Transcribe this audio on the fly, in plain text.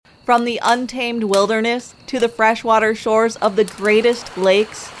From the untamed wilderness to the freshwater shores of the greatest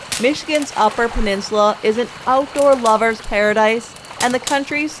lakes, Michigan's Upper Peninsula is an outdoor lover's paradise and the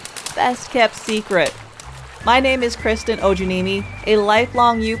country's best-kept secret. My name is Kristen Ojanimi, a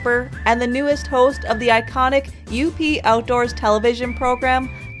lifelong Youper and the newest host of the iconic UP Outdoors television program,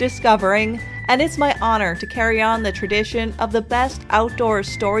 Discovering, and it's my honor to carry on the tradition of the best outdoor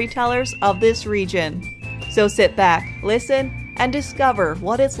storytellers of this region. So sit back, listen, and discover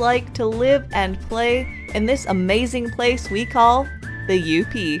what it's like to live and play in this amazing place we call the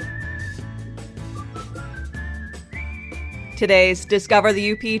UP. Today's Discover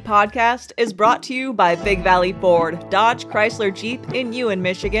the UP podcast is brought to you by Big Valley Ford, Dodge Chrysler Jeep in Ewan,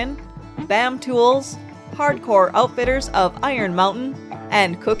 Michigan, BAM Tools, Hardcore Outfitters of Iron Mountain,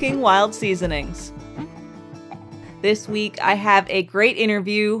 and Cooking Wild Seasonings. This week, I have a great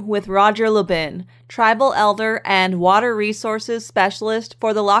interview with Roger Lubin, tribal elder and water resources specialist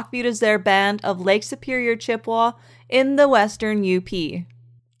for the Lac Vieux Desert Band of Lake Superior Chippewa in the western UP.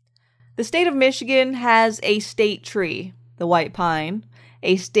 The state of Michigan has a state tree, the white pine,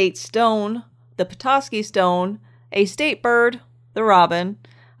 a state stone, the Petoskey stone, a state bird, the robin,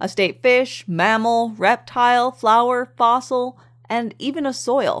 a state fish, mammal, reptile, flower, fossil, and even a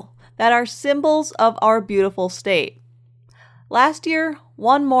soil that are symbols of our beautiful state. Last year,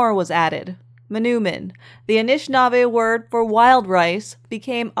 one more was added. Manoomin, the Anishinaabe word for wild rice,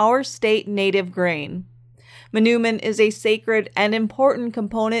 became our state native grain. Manoomin is a sacred and important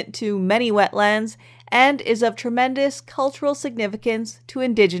component to many wetlands and is of tremendous cultural significance to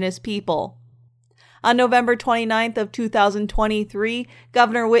Indigenous people. On November 29th of 2023,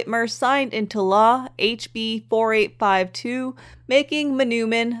 Governor Whitmer signed into law HB 4852, making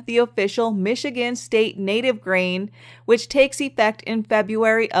Manoomin the official Michigan state native grain, which takes effect in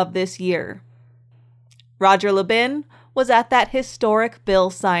February of this year. Roger Lubin was at that historic bill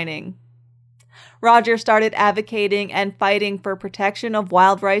signing. Roger started advocating and fighting for protection of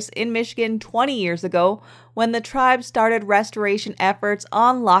wild rice in Michigan 20 years ago when the tribe started restoration efforts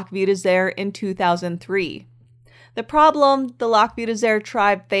on Lac Vieux Desert in 2003. The problem the Lac Vieux Desert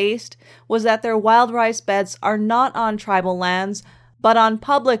tribe faced was that their wild rice beds are not on tribal lands, but on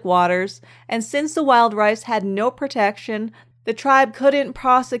public waters, and since the wild rice had no protection, the tribe couldn't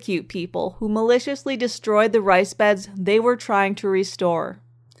prosecute people who maliciously destroyed the rice beds they were trying to restore.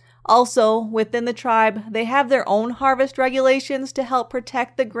 Also, within the tribe, they have their own harvest regulations to help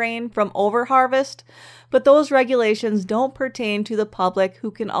protect the grain from overharvest, but those regulations don't pertain to the public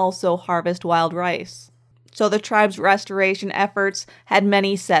who can also harvest wild rice. So the tribe's restoration efforts had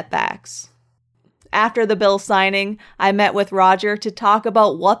many setbacks. After the bill signing, I met with Roger to talk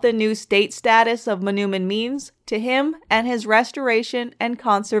about what the new state status of Manoomin means to him and his restoration and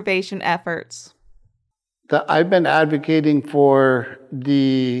conservation efforts. I've been advocating for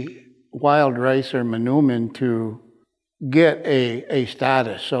the wild rice or Manoomin to get a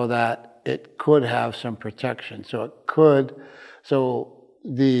status so that it could have some protection. So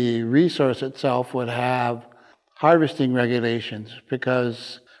the resource itself would have harvesting regulations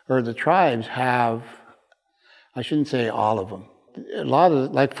or the tribes have, I shouldn't say all of them, a lot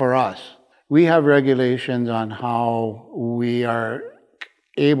of, like for us, we have regulations on how we are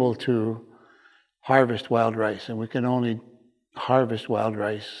able to harvest wild rice, and we can only harvest wild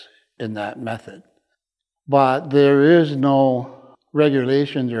rice in that method. But there is no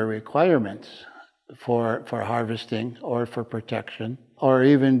regulations or requirements for harvesting or for protection or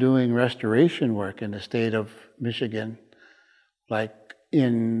even doing restoration work in the state of Michigan, like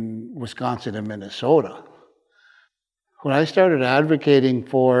in Wisconsin and Minnesota. When I started advocating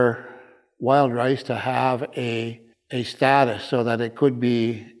for wild rice to have a status so that it could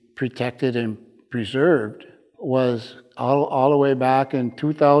be protected and preserved was all the way back in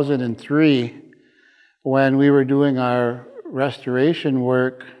 2003 when we were doing our restoration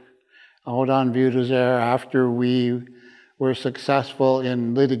work out on Vieux Desert after we were successful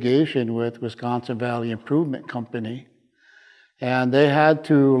in litigation with Wisconsin Valley Improvement Company. And they had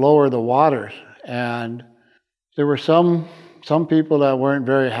to lower the waters. And there were some people that weren't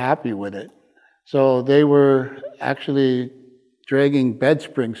very happy with it. So they were actually dragging bed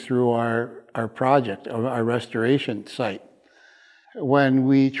springs through our project, our restoration site. When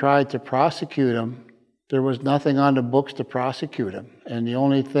we tried to prosecute them, there was nothing on the books to prosecute them. And the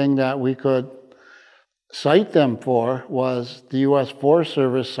only thing that we could cite them for was the U.S. Forest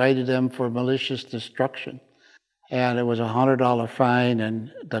Service cited them for malicious destruction. And it was a $100 fine,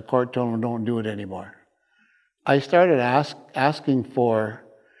 and the court told them, don't do it anymore. I started asking for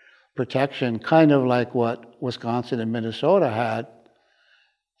protection, kind of like what Wisconsin and Minnesota had,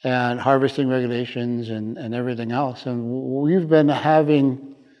 and harvesting regulations and everything else. And we've been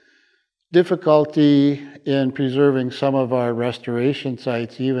having difficulty in preserving some of our restoration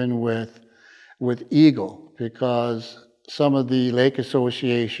sites, even with eagle, because some of the lake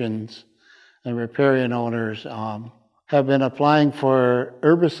associations and riparian owners have been applying for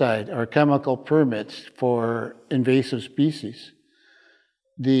herbicide or chemical permits for invasive species.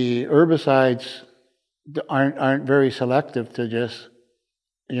 The herbicides aren't very selective to just,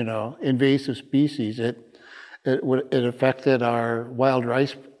 invasive species. It affected our wild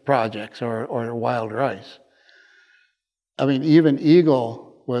rice projects or wild rice. I mean, even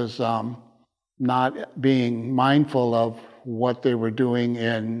eagle was not being mindful of what they were doing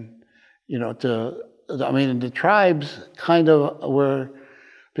the tribes kind of were,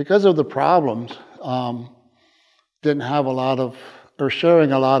 because of the problems, didn't have a lot of, or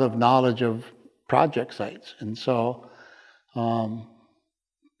sharing a lot of knowledge of project sites. And so,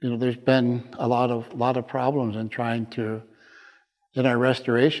 there's been a lot of problems in trying to, in our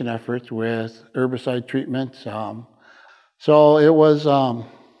restoration efforts with herbicide treatments. So it was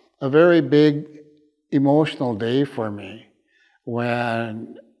a very big emotional day for me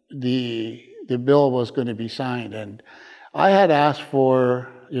when the bill was going to be signed. And I had asked for,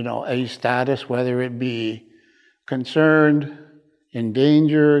 a status, whether it be concerned,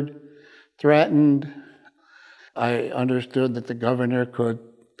 endangered, threatened. I understood that the governor could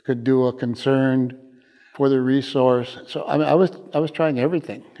do a concerned for the resource. So I was trying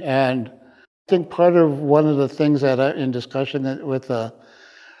everything. And I think part of one of the things that in discussion with the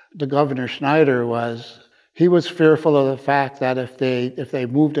Governor Schneider was, he was fearful of the fact that if they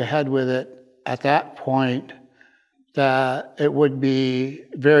moved ahead with it at that point, that it would be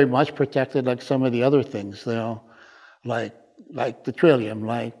very much protected like some of the other things, like the trillium,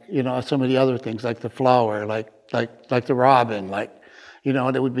 some of the other things, like the flower, like the robin,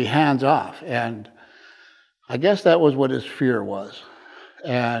 it would be hands off. And I guess that was what his fear was.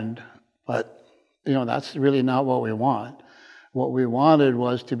 But that's really not what we want. What we wanted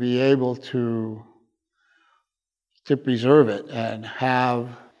was to be able to preserve it and have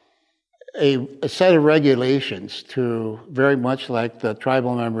a set of regulations to, very much like the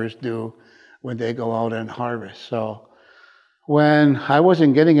tribal members do when they go out and harvest. So when I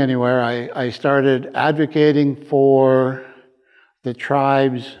wasn't getting anywhere, I started advocating for the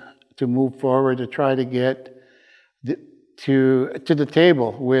tribes to move forward, to try to get to the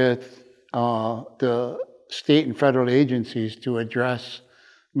table with the state and federal agencies to address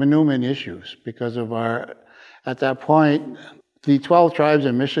Manoomin issues, because of at that point, the 12 tribes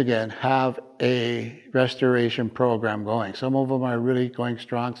in Michigan have a restoration program going. Some of them are really going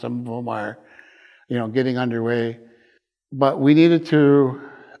strong. Some of them are, getting underway. But we needed to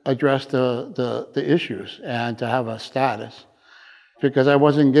address the issues and to have a status, because I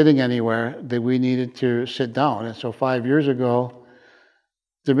wasn't getting anywhere, that we needed to sit down. And so 5 years ago,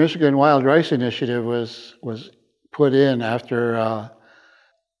 the Michigan Wild Rice Initiative was put in after a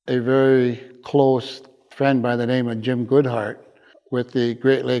very close friend by the name of Jim Goodhart with the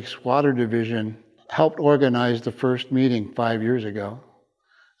Great Lakes Water Division helped organize the first meeting 5 years ago.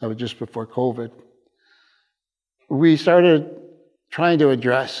 That was just before COVID. We started trying to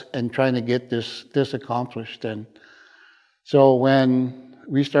address and trying to get this accomplished. And so when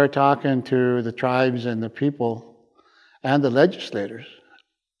we start talking to the tribes and the people and the legislators,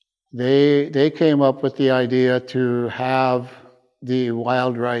 they came up with the idea to have the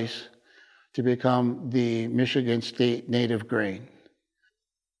wild rice to become the Michigan State native grain.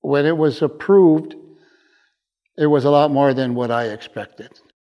 When it was approved, it was a lot more than what I expected.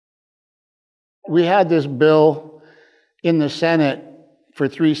 We had this bill in the Senate for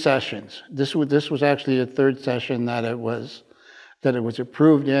 3 sessions. This was actually the 3rd session that it was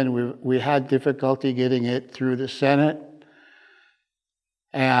approved in. We had difficulty getting it through the Senate.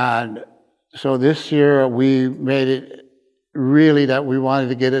 And so this year we made it really that we wanted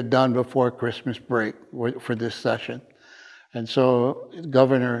to get it done before Christmas break for this session. And so the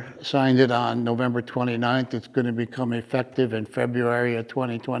governor signed it on November 29th. It's going to become effective in February of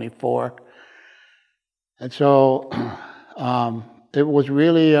 2024. And so it was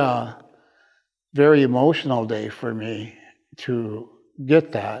really a very emotional day for me to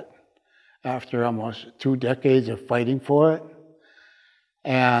get that after almost 2 decades of fighting for it.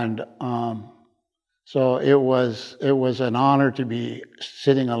 And so it was an honor to be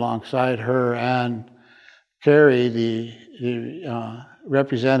sitting alongside her and Carrie, the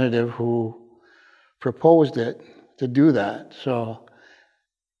representative who proposed it, to do that. So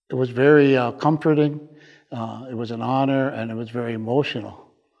it was very comforting. It was an honor, and it was very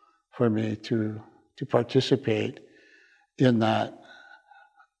emotional for me to participate in that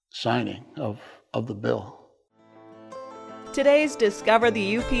signing of the bill. Today's Discover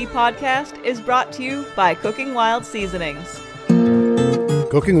the UP podcast is brought to you by Cooking Wild Seasonings.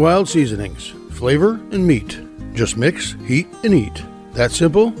 Cooking Wild Seasonings. Flavor and meat. Just mix, heat, and eat. That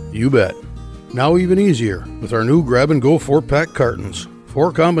simple? You bet. Now even easier with our new grab-and-go 4-pack cartons.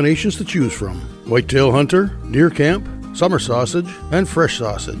 4 combinations to choose from. Whitetail Hunter, Deer Camp, Summer Sausage, and Fresh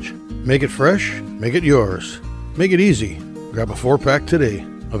Sausage. Make it fresh, make it yours. Make it easy. Grab a 4-pack today.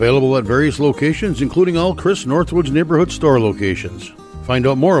 Available at various locations, including all Chris Northwood's neighborhood store locations. Find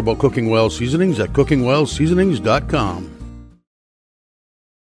out more about Cooking Wild Seasonings at cookingwildseasonings.com.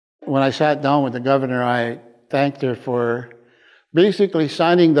 When I sat down with the governor, I thanked her for basically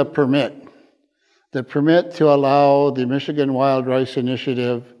signing the permit to allow the Michigan Wild Rice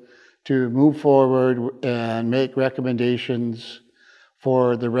Initiative to move forward and make recommendations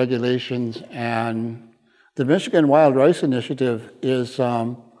for the regulations. And the Michigan Wild Rice Initiative is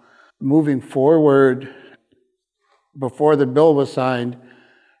moving forward. Before the bill was signed,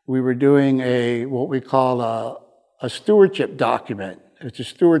 we were doing what we call a stewardship document. It's a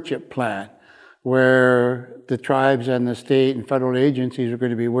stewardship plan where the tribes and the state and federal agencies are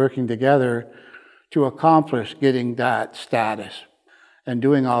going to be working together to accomplish getting that status and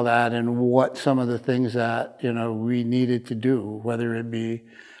doing all that, and what some of the things that we needed to do, whether it be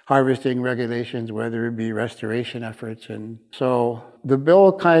harvesting regulations, whether it be restoration efforts. And so the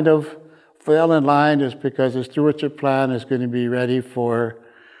bill kind of fell in line just because the stewardship plan is going to be ready for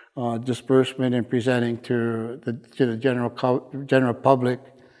disbursement and presenting to the general public.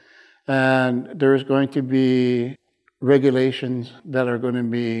 And there's going to be regulations that are going to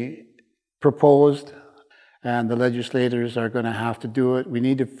be proposed, and the legislators are going to have to do it. We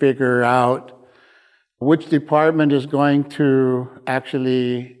need to figure out which department is going to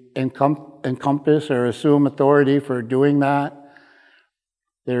actually encompass or assume authority for doing that.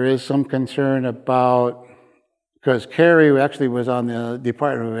 There is some concern about, because Kerry actually was on the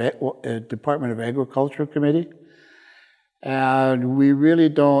Department of Agriculture Committee, and we really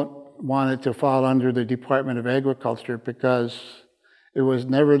don't want it to fall under the Department of Agriculture because it was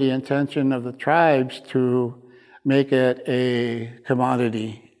never the intention of the tribes to make it a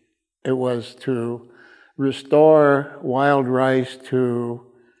commodity. It was to restore wild rice to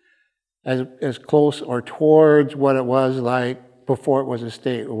as close or towards what it was like before it was a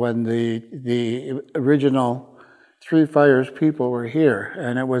state, when the original Three Fires people were here,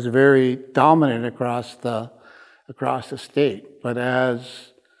 and it was very dominant across the state. But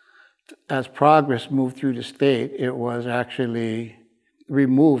as progress moved through the state, it was actually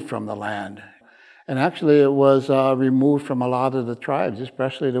removed from the land. And actually it was removed from a lot of the tribes,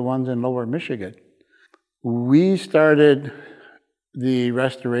 especially the ones in Lower Michigan. We started the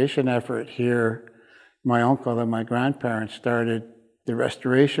restoration effort here. My uncle and my grandparents started the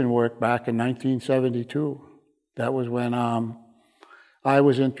restoration work back in 1972. That was when I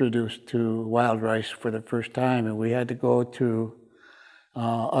was introduced to wild rice for the first time, and we had to go to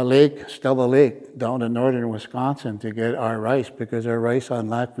a lake, Stella Lake, down in northern Wisconsin to get our rice, because our rice on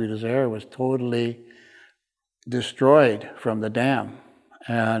Lac Vieux Désert was totally destroyed from the dam.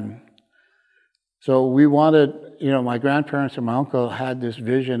 And so we wanted, my grandparents and my uncle had this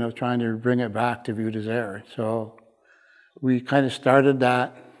vision of trying to bring it back to Vieux Désert. So we kind of started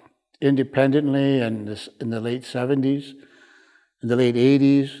that independently in the late 70s. In the late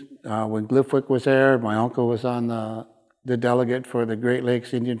 80s, when Gliffwick was there, my uncle was on the delegate for the Great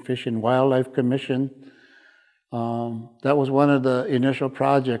Lakes Indian Fish and Wildlife Commission. That was one of the initial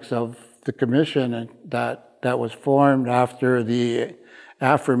projects of the commission that was formed after the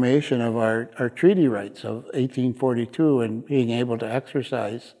affirmation of our treaty rights of 1842, and being able to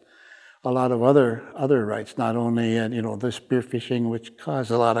exercise a lot of other rights, not only in the spearfishing, which caused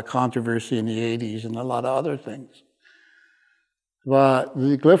a lot of controversy in the 80s, and a lot of other things. But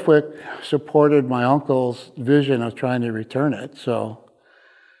the Gliffwick supported my uncle's vision of trying to return it. So,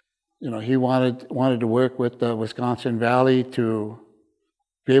 he wanted to work with the Wisconsin Valley to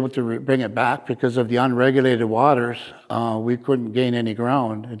be able to bring it back, because of the unregulated waters. We couldn't gain any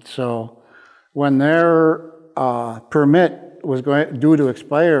ground. And so when their permit was due to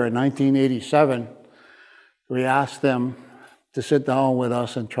expire in 1987, we asked them to sit down with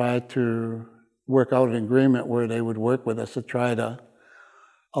us and try to work out an agreement where they would work with us to try to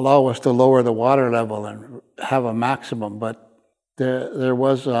allow us to lower the water level and have a maximum. But there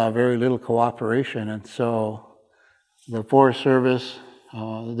was very little cooperation, and so the Forest Service,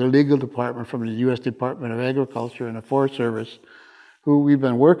 the legal department from the U.S. Department of Agriculture, and the Forest Service, who we've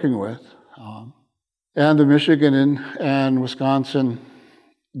been working with, and the Michigan and Wisconsin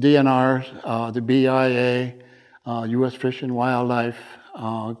DNRs, the BIA, U.S. Fish and Wildlife,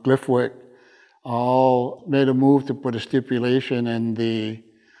 Gliffwick, all made a move to put a stipulation in the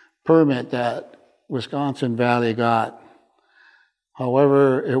permit that Wisconsin Valley got.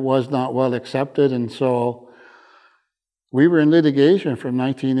 However, it was not well accepted, and so we were in litigation from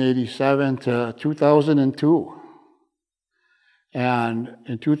 1987 to 2002. And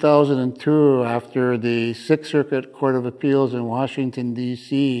in 2002, after the Sixth Circuit Court of Appeals in Washington,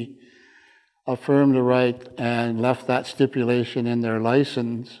 D.C. affirmed the right and left that stipulation in their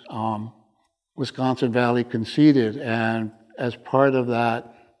license, Wisconsin Valley conceded. And as part of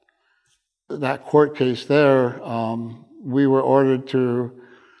that court case there, we were ordered to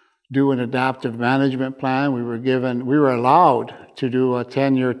do an adaptive management plan. We were allowed to do a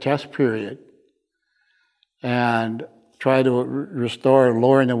 10-year test period and try to restore,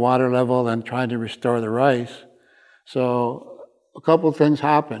 lowering the water level and trying to restore the rice. So a couple of things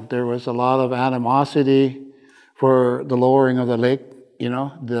happened. There was a lot of animosity for the lowering of the lake,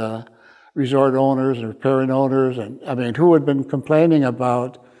 the resort owners and riparian owners, and who had been complaining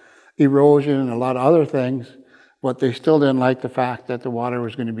about erosion and a lot of other things, but they still didn't like the fact that the water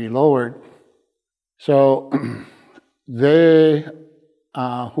was going to be lowered. So they,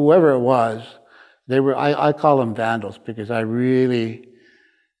 whoever it was, I call them vandals because I really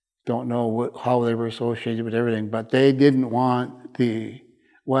don't know how they were associated with everything, but they didn't want the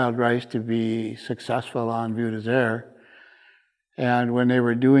wild rice to be successful on Vue des Aires. And when they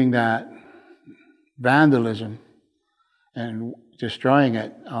were doing that vandalism and destroying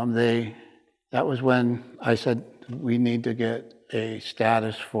it, that was when I said we need to get a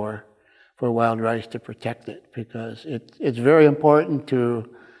status for wild rice to protect it, because it's very important to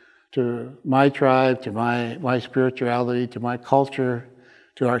my tribe, to my spirituality, to my culture,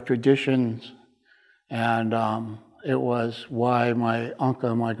 to our traditions. And it was why my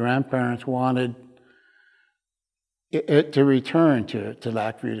uncle and my grandparents wanted it to return to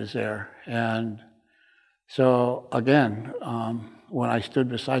Lac Vue des Aires. And so again, when I stood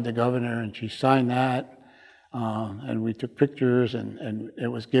beside the governor and she signed that, and we took pictures and it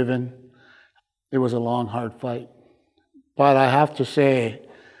was given, it was a long, hard fight. But I have to say,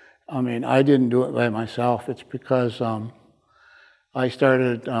 I didn't do it by myself. It's because I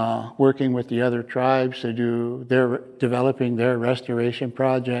started working with the other tribes to do developing their restoration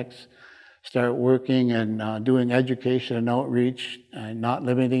projects, start working and doing education and outreach, and not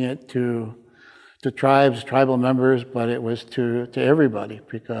limiting it to tribal members, but it was to everybody,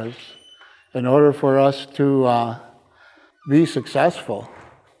 because in order for us to be successful,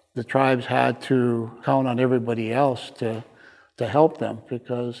 the tribes had to count on everybody else to help them,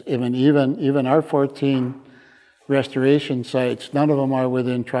 because even our 14 restoration sites, none of them are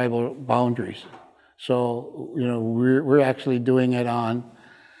within tribal boundaries. So, we're actually doing it on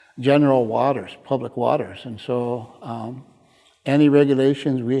general waters, public waters. And so any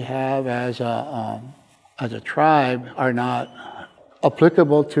regulations we have as a tribe are not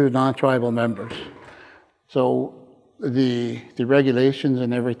applicable to non-tribal members. So the regulations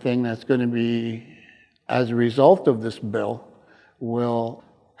and everything that's going to be as a result of this bill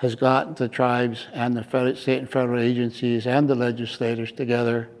has got the tribes and the state and federal agencies and the legislators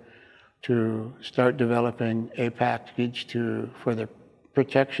together to start developing a package for the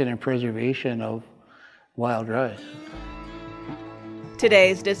protection and preservation of wild rice.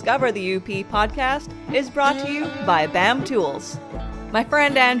 Today's Discover the UP podcast is brought to you by BAM Tools. My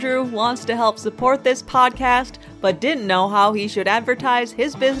friend Andrew wants to help support this podcast, but didn't know how he should advertise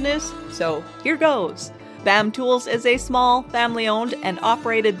his business, so here goes. BAM Tools is a small, family-owned and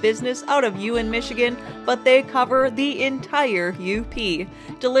operated business out of Ewan, Michigan, but they cover the entire UP,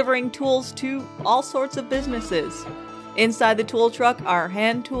 delivering tools to all sorts of businesses. Inside the tool truck are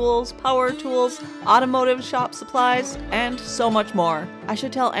hand tools, power tools, automotive shop supplies, and so much more. I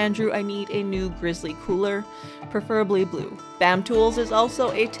should tell Andrew I need a new Grizzly cooler, preferably blue. BAM Tools is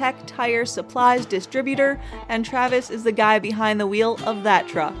also a tech tire supplies distributor, and Travis is the guy behind the wheel of that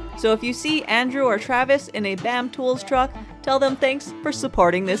truck. So if you see Andrew or Travis in a BAM Tools truck, tell them thanks for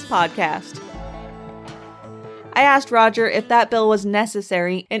supporting this podcast. I asked Roger if that bill was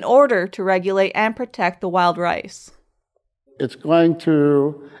necessary in order to regulate and protect the wild rice. It's going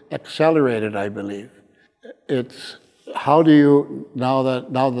to accelerate it, I believe. It's how do you, now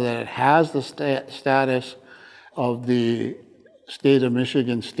that it has the status of the state of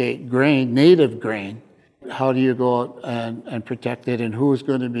Michigan state grain, native grain, how do you go out and protect it, and who's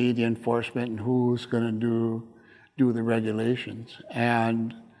going to be the enforcement and who's going to do the regulations?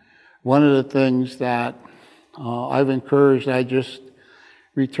 And one of the things that I've encouraged, I just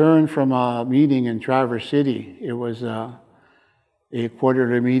returned from a meeting in Traverse City. It was a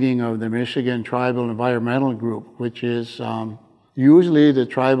quarterly meeting of the Michigan Tribal Environmental Group, which is usually the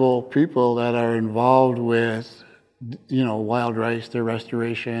tribal people that are involved with, wild rice, their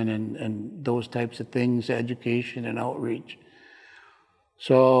restoration and those types of things, education and outreach.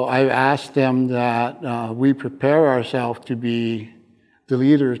 So I've asked them that we prepare ourselves to be the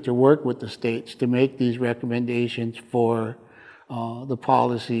leaders to work with the states to make these recommendations for the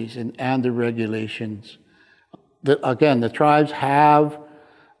policies and the regulations. Again, the tribes have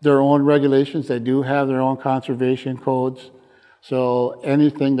their own regulations. They do have their own conservation codes. So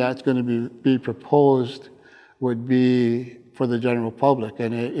anything that's going to be proposed would be for the general public.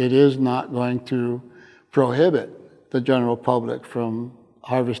 And it is not going to prohibit the general public from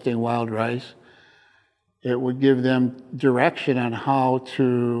harvesting wild rice. It would give them direction on how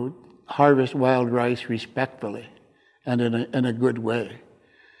to harvest wild rice respectfully and in a good way.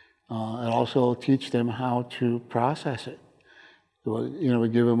 And also teach them how to process it. We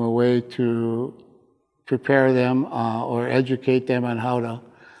give them a way to prepare them or educate them on how to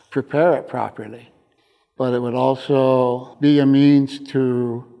prepare it properly. But it would also be a means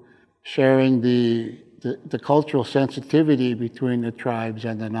to sharing the cultural sensitivity between the tribes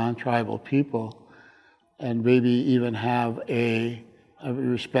and the non-tribal people, and maybe even have a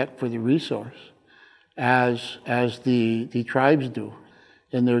respect for the resource, as the tribes do.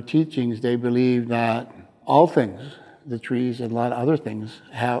 In their teachings, they believe that all things, the trees and a lot of other things,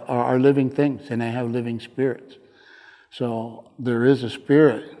 are living things, and they have living spirits. So there is a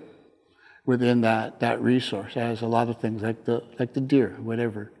spirit within that resource, as a lot of things, like the deer,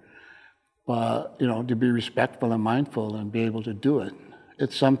 whatever. But to be respectful and mindful and be able to do it.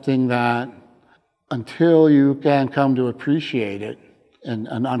 It's something that until you can come to appreciate it and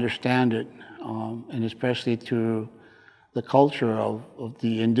understand it, and especially to the culture of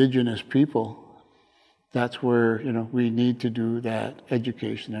the indigenous people, that's where we need to do that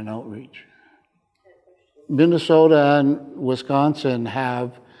education and outreach. Minnesota and Wisconsin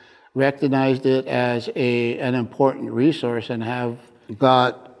have recognized it as an important resource and have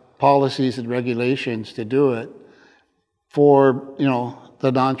got policies and regulations to do it for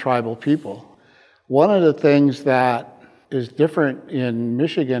the non-tribal people. One of the things that is different in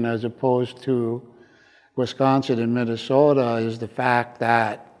Michigan as opposed to Wisconsin and Minnesota is the fact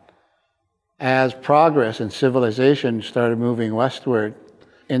that as progress and civilization started moving westward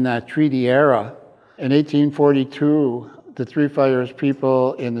in that treaty era, in 1842, the Three Fires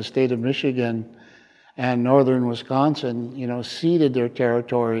people in the state of Michigan and northern Wisconsin, ceded their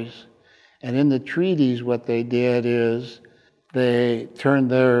territories. And in the treaties, what they did is they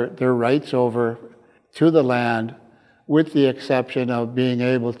turned their rights over to the land, with the exception of being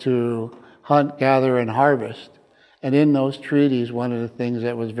able to hunt, gather, and harvest. And in those treaties, one of the things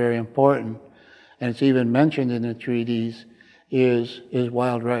that was very important, and it's even mentioned in the treaties, is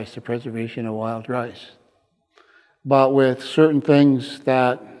wild rice, the preservation of wild rice. But with certain things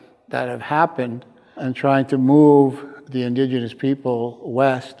that have happened, and trying to move the indigenous people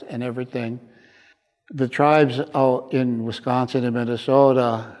west and everything, the tribes out in Wisconsin and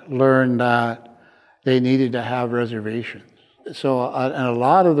Minnesota learned that they needed to have reservations. So and a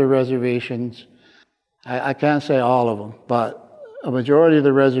lot of the reservations, I can't say all of them, but a majority of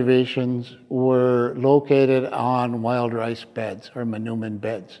the reservations were located on wild rice beds or Manoomin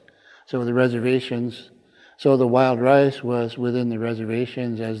beds. So the wild rice was within the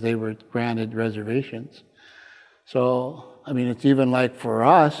reservations as they were granted reservations. So, it's even like for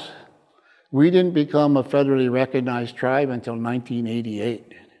us, we didn't become a federally recognized tribe until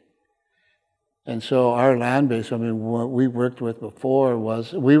 1988. And so our land base, what we worked with before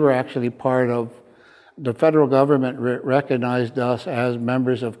was, we were actually part of, the federal government recognized us as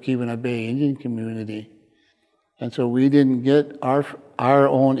members of Keweenaw Bay Indian community. And so we didn't get our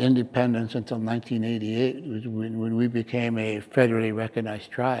own independence until 1988, when we became a federally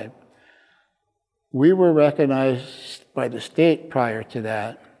recognized tribe. We were recognized by the state prior to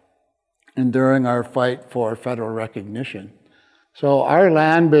that, and during our fight for federal recognition. So our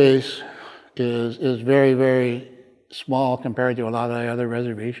land base is very, very small compared to a lot of the other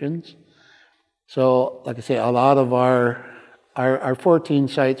reservations. So, like I say, a lot of our 14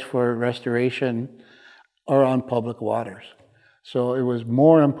 sites for restoration are on public waters. So it was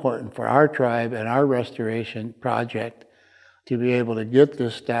more important for our tribe and our restoration project to be able to get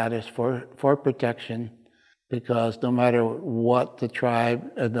this status for protection, because no matter what the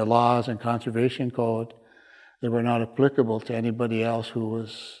tribe, the laws and conservation code, they were not applicable to anybody else who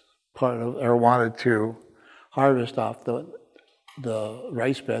was part of or wanted to harvest off the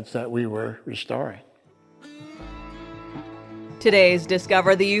rice beds that we were restoring. Today's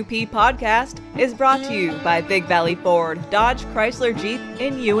Discover the UP podcast is brought to you by Big Valley Ford, Dodge Chrysler Jeep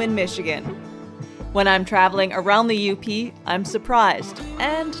in Ewan, Michigan. When I'm traveling around the UP, I'm surprised,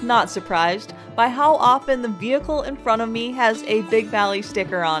 and not surprised, by how often the vehicle in front of me has a Big Valley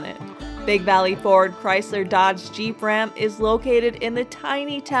sticker on it. Big Valley Ford Chrysler Dodge Jeep Ram is located in the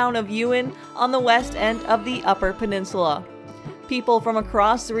tiny town of Ewan on the west end of the Upper Peninsula. People from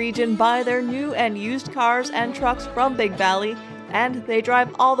across the region buy their new and used cars and trucks from Big Valley, and they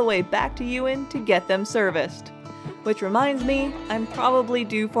drive all the way back to Ewan to get them serviced. Which reminds me, I'm probably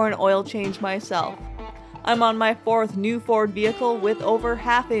due for an oil change myself. I'm on my 4th new Ford vehicle with over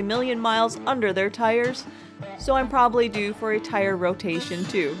 500,000 miles under their tires, so I'm probably due for a tire rotation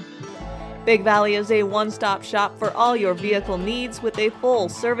too. Big Valley is a one-stop shop for all your vehicle needs with a full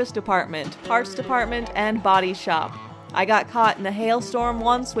service department, parts department, and body shop. I got caught in a hailstorm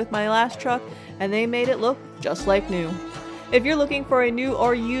once with my last truck, and they made it look just like new. If you're looking for a new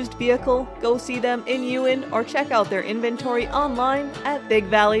or used vehicle, go see them in Ewan or check out their inventory online at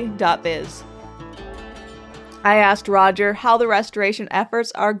bigvalley.biz. I asked Roger how the restoration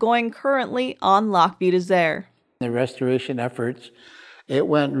efforts are going currently on Lac Vieux Desert. The restoration efforts, it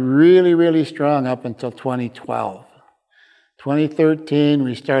went really, really strong up until 2012. 2013,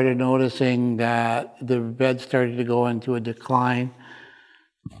 we started noticing that the bed started to go into a decline.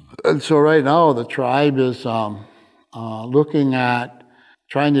 And so right now, the tribe is looking at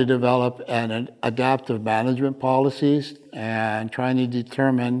trying to develop an adaptive management policies and trying to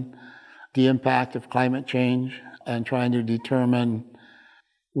determine the impact of climate change and trying to determine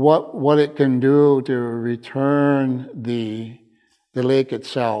what it can do to return the lake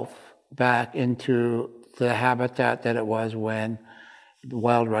itself back into the habitat that it was when the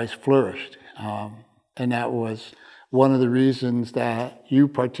wild rice flourished. And that was one of the reasons that you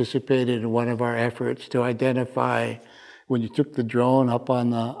participated in one of our efforts to identify, when you took the drone up on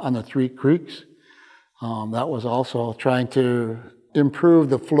the 3 creeks, that was also trying to improve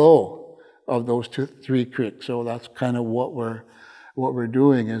the flow of those 3 creeks. So that's kind of what we're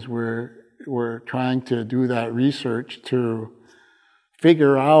doing, is we're trying to do that research to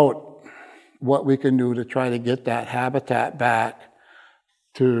figure out what we can do to try to get that habitat back,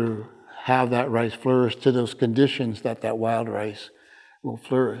 to have that rice flourish to those conditions that wild rice will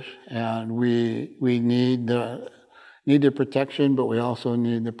flourish. And we need the protection, but we also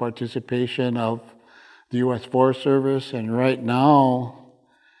need the participation of the U.S. Forest Service. And right now,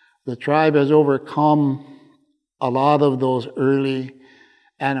 the tribe has overcome a lot of those early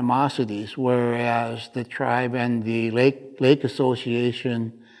animosities, whereas the tribe and the Lake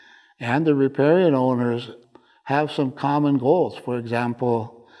Association and the riparian owners have some common goals. For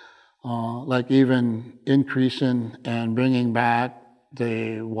example, like even increasing and bringing back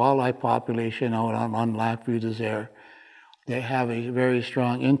the walleye population out on Lac Vieux Desert. They have a very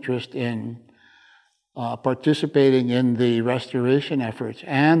strong interest in participating in the restoration efforts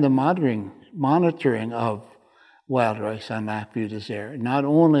and the monitoring of wild rice on Lac Vieux Desert. Not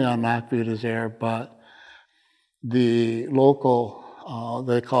only on Lac Vieux Desert, but the local,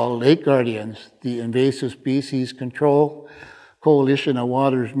 they call Lake Guardians, the Invasive Species Control Coalition of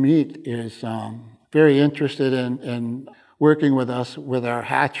Waters Meat, is very interested in working with us with our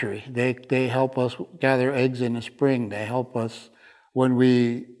hatchery. They help us gather eggs in the spring. They help us when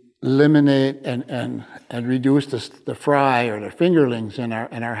we eliminate and reduce the fry or the fingerlings in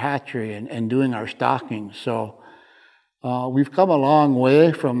our hatchery and doing our stocking. So we've come a long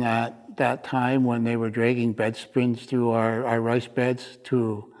way from that time when they were dragging bed sprints through our rice beds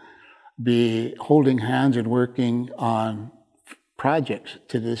to be holding hands and working on projects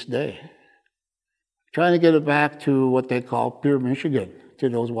to this day. Trying to get it back to what they call pure Michigan, to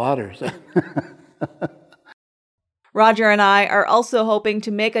those waters. Roger and I are also hoping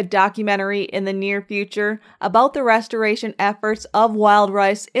to make a documentary in the near future about the restoration efforts of wild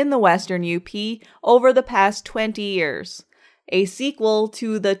rice in the Western UP over the past 20 years. A sequel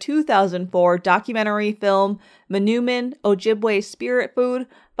to the 2004 documentary film Manoomin, Ojibwe Spirit Food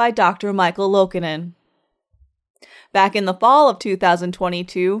by Dr. Michael Lokinen. Back in the fall of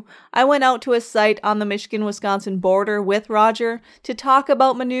 2022, I went out to a site on the Michigan-Wisconsin border with Roger to talk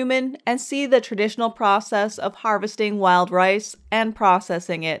about Manoomin and see the traditional process of harvesting wild rice and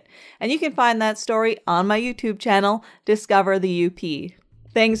processing it. And you can find that story on my YouTube channel, Discover the UP.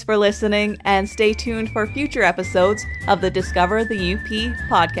 Thanks for listening, and stay tuned for future episodes of the Discover the UP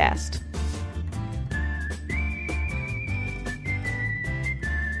podcast.